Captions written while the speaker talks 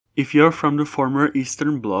If you're from the former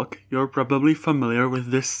Eastern Bloc, you're probably familiar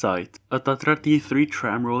with this sight, a Tatra T3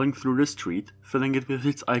 tram rolling through the street, filling it with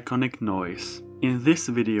its iconic noise. In this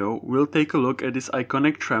video, we'll take a look at this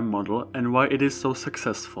iconic tram model and why it is so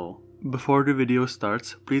successful. Before the video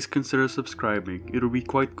starts, please consider subscribing, it'll be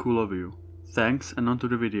quite cool of you. Thanks, and on to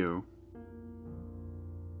the video.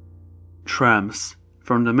 Trams.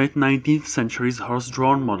 From the mid-19th century's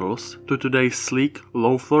horse-drawn models to today's sleek,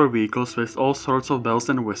 low-floor vehicles with all sorts of bells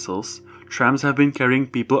and whistles, trams have been carrying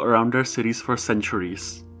people around their cities for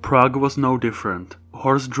centuries. Prague was no different.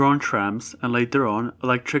 Horse-drawn trams, and later on,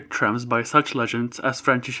 electric trams by such legends as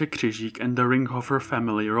František Křižík and the Ringhofer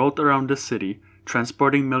family rolled around the city,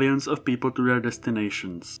 transporting millions of people to their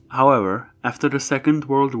destinations. However, after the Second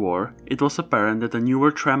World War, it was apparent that a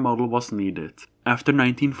newer tram model was needed. After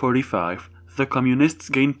 1945, the communists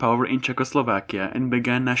gained power in Czechoslovakia and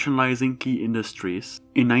began nationalizing key industries.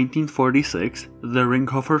 In 1946, the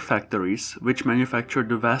Ringhofer factories, which manufactured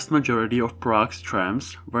the vast majority of Prague's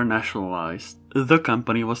trams, were nationalized. The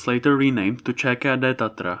company was later renamed to ČKD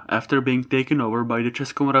Tatra after being taken over by the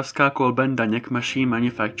Českomoravská Kolben Daněk machine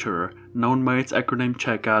manufacturer, known by its acronym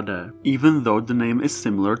ČKD. Even though the name is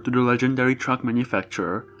similar to the legendary truck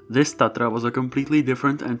manufacturer, this Tatra was a completely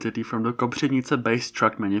different entity from the Kopřivnice-based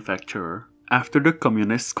truck manufacturer. After the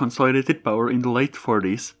communists consolidated power in the late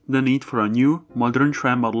 40s, the need for a new, modern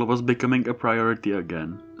tram model was becoming a priority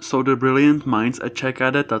again. So the brilliant minds at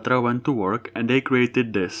ČKD Tatra went to work and they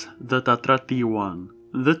created this, the Tatra T1.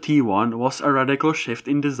 The T1 was a radical shift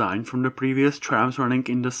in design from the previous trams running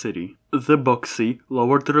in the city. The boxy,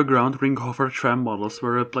 lower-to-the-ground Ringhofer tram models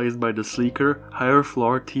were replaced by the sleeker,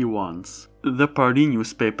 higher-floor T1s. The party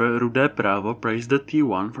newspaper Rudé Právo praised the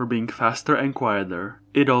T1 for being faster and quieter.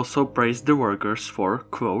 It also praised the workers for,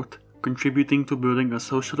 quote, contributing to building a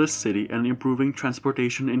socialist city and improving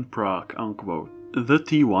transportation in Prague, unquote. The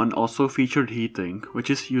T1 also featured heating, which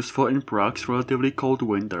is useful in Prague's relatively cold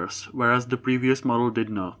winters, whereas the previous model did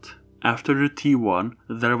not. After the T1,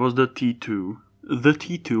 there was the T2. The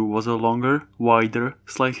T2 was a longer, wider,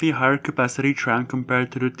 slightly higher capacity tram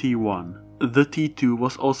compared to the T1. The T2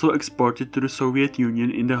 was also exported to the Soviet Union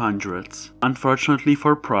in the hundreds. Unfortunately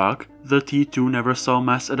for Prague, the T2 never saw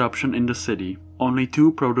mass adoption in the city. Only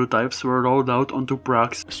 2 prototypes were rolled out onto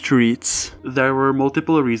Prague's streets. There were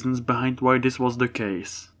multiple reasons behind why this was the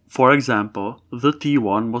case. For example, the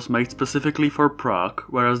T1 was made specifically for Prague,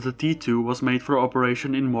 whereas the T2 was made for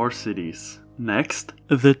operation in more cities. Next,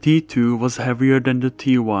 the T2 was heavier than the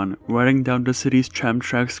T1, wearing down the city's tram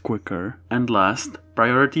tracks quicker. And last,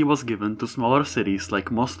 priority was given to smaller cities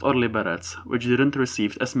like Most or Liberec, which didn't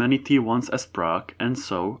receive as many T1s as Prague, and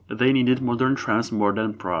so they needed modern trams more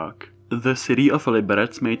than Prague. The city of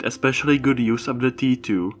Liberec made especially good use of the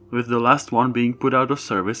T2, with the last one being put out of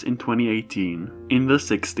service in 2018. In the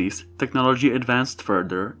 60s, technology advanced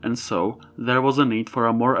further, and so there was a need for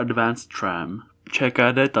a more advanced tram.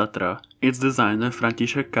 ČKD Tatra, its designer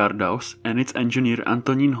František Kardaus and its engineer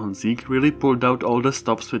Antonín Honzík really pulled out all the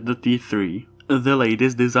stops with the T3. The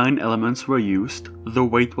latest design elements were used, the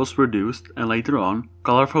weight was reduced, and later on,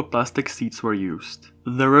 colorful plastic seats were used.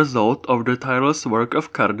 The result of the tireless work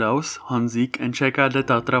of Kardaus, Honzík and ČKD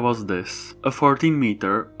Tatra was this: a 14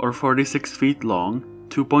 meter or 46 feet long,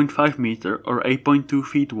 2.5 meter or 8.2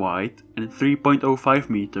 feet wide, and 3.05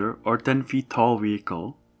 meter or 10 feet tall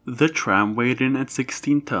vehicle. The tram weighed in at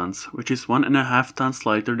 16 tons, which is 1.5 tons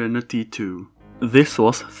lighter than the T2. This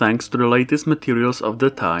was thanks to the latest materials of the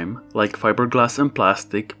time, like fiberglass and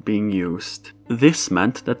plastic, being used. This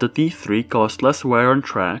meant that the T3 caused less wear on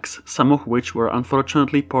tracks, some of which were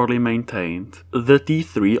unfortunately poorly maintained. The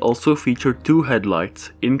T3 also featured 2 headlights,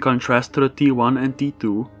 in contrast to the T1 and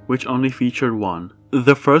T2, which only featured 1.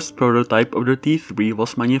 The first prototype of the T3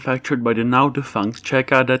 was manufactured by the now defunct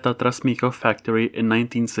ČKD Tatra Smíchov factory in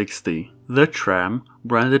 1960. The tram,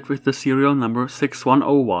 branded with the serial number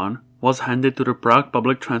 6101, was handed to the Prague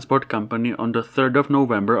Public Transport Company on the 3rd of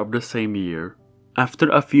November of the same year. After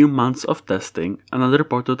a few months of testing, another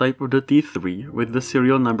prototype of the T3 with the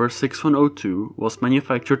serial number 6102 was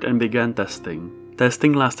manufactured and began testing.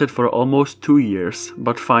 Testing lasted for almost 2 years,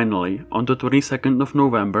 but finally, on the 22nd of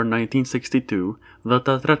November 1962, the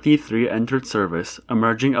Tatra T3 entered service,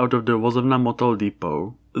 emerging out of the Vozovna Motol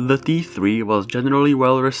depot. The T3 was generally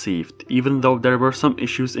well received, even though there were some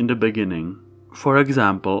issues in the beginning. For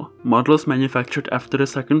example, models manufactured after the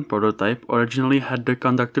second prototype originally had the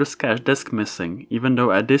conductor's cash desk missing, even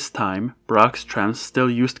though at this time, Prague's trams still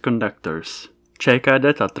used conductors.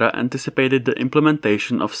 ČKD Tatra anticipated the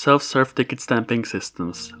implementation of self-serve ticket stamping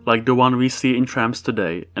systems, like the one we see in trams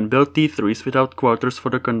today, and built T3s without quarters for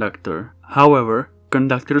the conductor. However,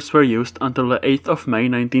 Conductors were used until the 8th of May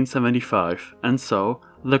 1975, and so,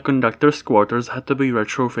 the conductors' quarters had to be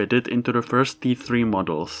retrofitted into the first T3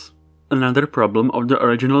 models. Another problem of the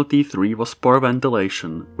original T3 was poor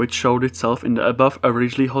ventilation, which showed itself in the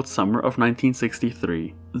above-averagely hot summer of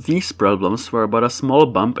 1963. These problems were but a small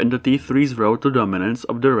bump in the T3's road to dominance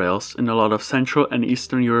of the rails in a lot of Central and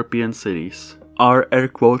Eastern European cities. Our air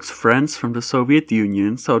quotes friends from the Soviet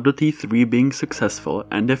Union saw the T3 being successful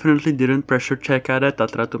and definitely didn't pressure Tatra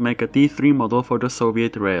Tatra to make a T3 model for the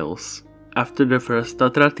Soviet rails. After the first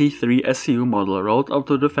Tatra T3 SU model rolled out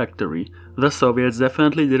to the factory, the Soviets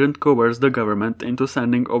definitely didn't coerce the government into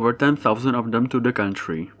sending over 10,000 of them to the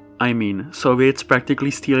country. I mean, Soviets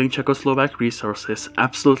practically stealing Czechoslovak resources,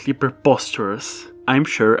 absolutely preposterous. I'm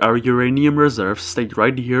sure our uranium reserves stayed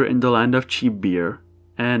right here in the land of cheap beer.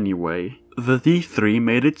 Anyway, the T3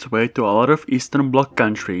 made its way to a lot of Eastern Bloc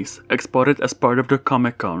countries, exported as part of the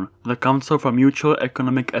Comecon, the Council for Mutual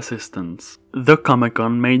Economic Assistance. The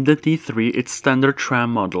Comecon made the T3 its standard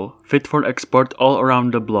tram model, fit for export all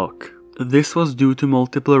around the bloc. This was due to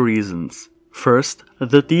multiple reasons. First,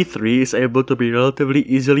 the T3 is able to be relatively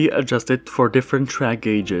easily adjusted for different track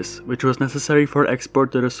gauges, which was necessary for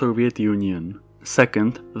export to the Soviet Union.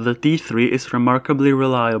 Second, the T3 is remarkably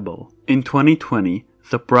reliable. In 2020,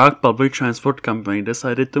 the Prague Public Transport Company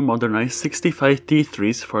decided to modernize 65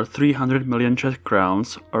 T3s for 300 million Czech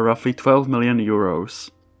crowns, or roughly 12 million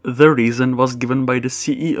euros. The reason was given by the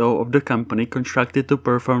CEO of the company contracted to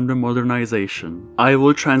perform the modernization. I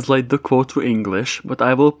will translate the quote to English, but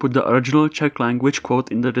I will put the original Czech language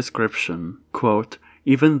quote in the description. Quote,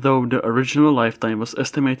 "Even though the original lifetime was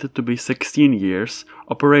estimated to be 16 years,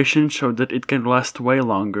 operation showed that it can last way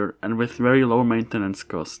longer and with very low maintenance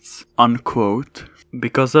costs." Unquote.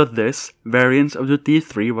 Because of this, variants of the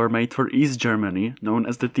T3 were made for East Germany, known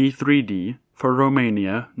as the T3D, for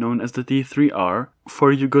Romania, known as the T3R, for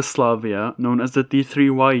Yugoslavia, known as the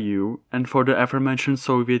T3YU, and for the aforementioned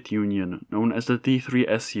Soviet Union, known as the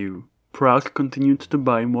T3SU. Prague continued to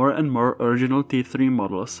buy more and more original T3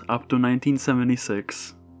 models up to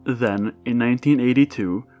 1976. Then, in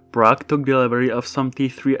 1982, Prague took delivery of some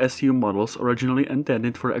T3SU models originally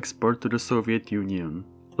intended for export to the Soviet Union.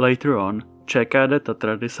 Later on, Tatra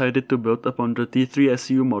Tatra decided to build upon the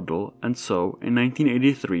T3SU model, and so, in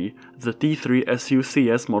 1983, the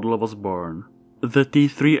T3SU-CS model was born. The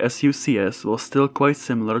T3SU-CS was still quite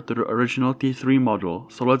similar to the original T3 model,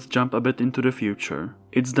 so let's jump a bit into the future.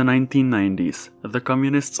 It's the 1990s. The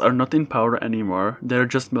communists are not in power anymore, they're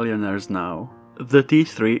just millionaires now. The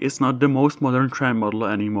T3 is not the most modern tram model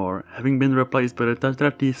anymore, having been replaced by the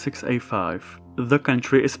Tatra T6A5. The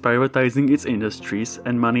country is privatizing its industries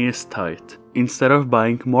and money is tight. Instead of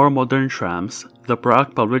buying more modern trams, the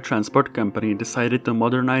Prague Public Transport Company decided to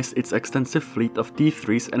modernize its extensive fleet of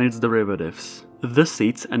T3s and its derivatives. The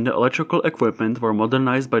seats and the electrical equipment were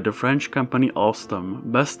modernized by the French company Alstom,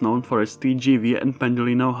 best known for its TGV and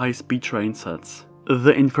Pendolino high-speed train sets.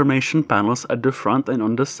 The information panels at the front and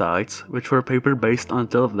on the sides, which were paper-based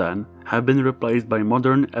until then, have been replaced by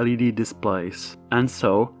modern LED displays. And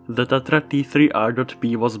so, the Tatra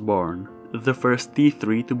T3R.P was born. The first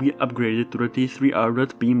T3 to be upgraded to the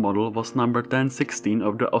T3R.P model was number 1016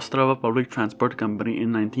 of the Ostrava Public Transport Company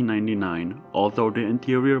in 1999, although the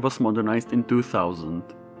interior was modernized in 2000.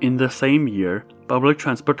 In the same year, public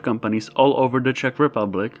transport companies all over the Czech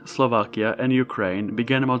Republic, Slovakia and Ukraine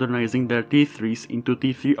began modernizing their T3s into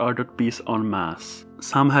T3R.Ps en masse.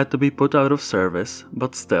 Some had to be put out of service,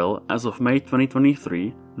 but still, as of May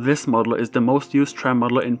 2023, this model is the most used tram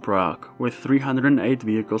model in Prague, with 308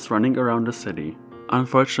 vehicles running around the city.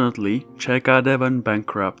 Unfortunately, ČKD went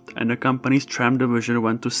bankrupt and the company's tram division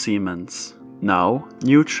went to Siemens. Now,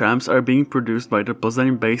 new trams are being produced by the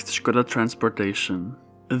Plzeň-based Škoda Transportation.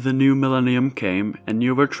 The new millennium came and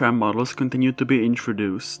newer tram models continued to be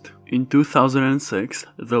introduced. In 2006,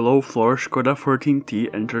 the low-floor Škoda 14T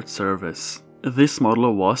entered service. This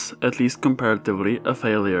model was, at least comparatively, a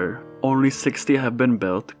failure. Only 60 have been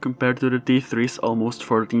built, compared to the T3's almost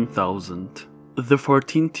 14,000. The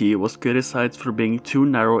 14T was criticized for being too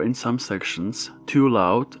narrow in some sections, too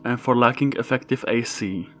loud, and for lacking effective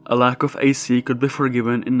AC. A lack of AC could be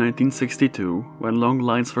forgiven in 1962, when long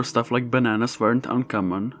lines for stuff like bananas weren't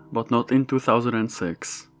uncommon, but not in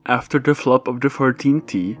 2006. After the flop of the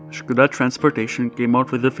 14T, Škoda Transportation came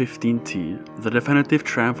out with the 15T, the definitive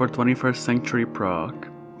tram for 21st century Prague.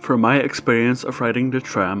 From my experience of riding the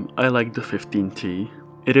tram, I like the 15T.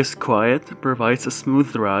 It is quiet, provides a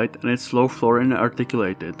smooth ride, and it's low floor and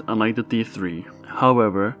articulated, unlike the T3.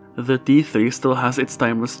 However, the T3 still has its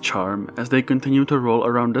timeless charm as they continue to roll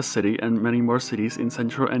around the city and many more cities in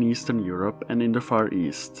Central and Eastern Europe and in the Far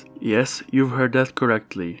East. Yes, you've heard that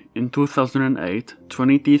correctly. In 2008,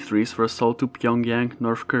 20 T3s were sold to Pyongyang,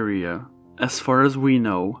 North Korea. As far as we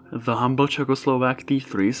know, the humble Czechoslovak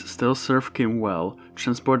T3s still serve Kim well,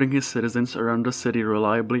 transporting his citizens around the city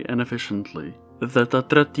reliably and efficiently. The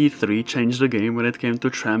Tatra T3 changed the game when it came to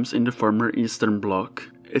trams in the former Eastern Bloc.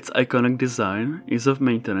 Its iconic design, ease of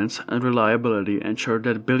maintenance, and reliability ensured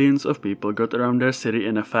that billions of people got around their city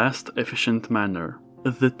in a fast, efficient manner.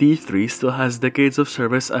 The T3 still has decades of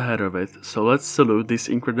service ahead of it, so let's salute these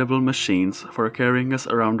incredible machines for carrying us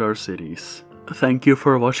around our cities. Thank you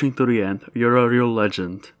for watching to the end, you're a real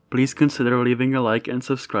legend. Please consider leaving a like and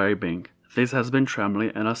subscribing. This has been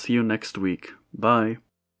Tramley and I'll see you next week. Bye!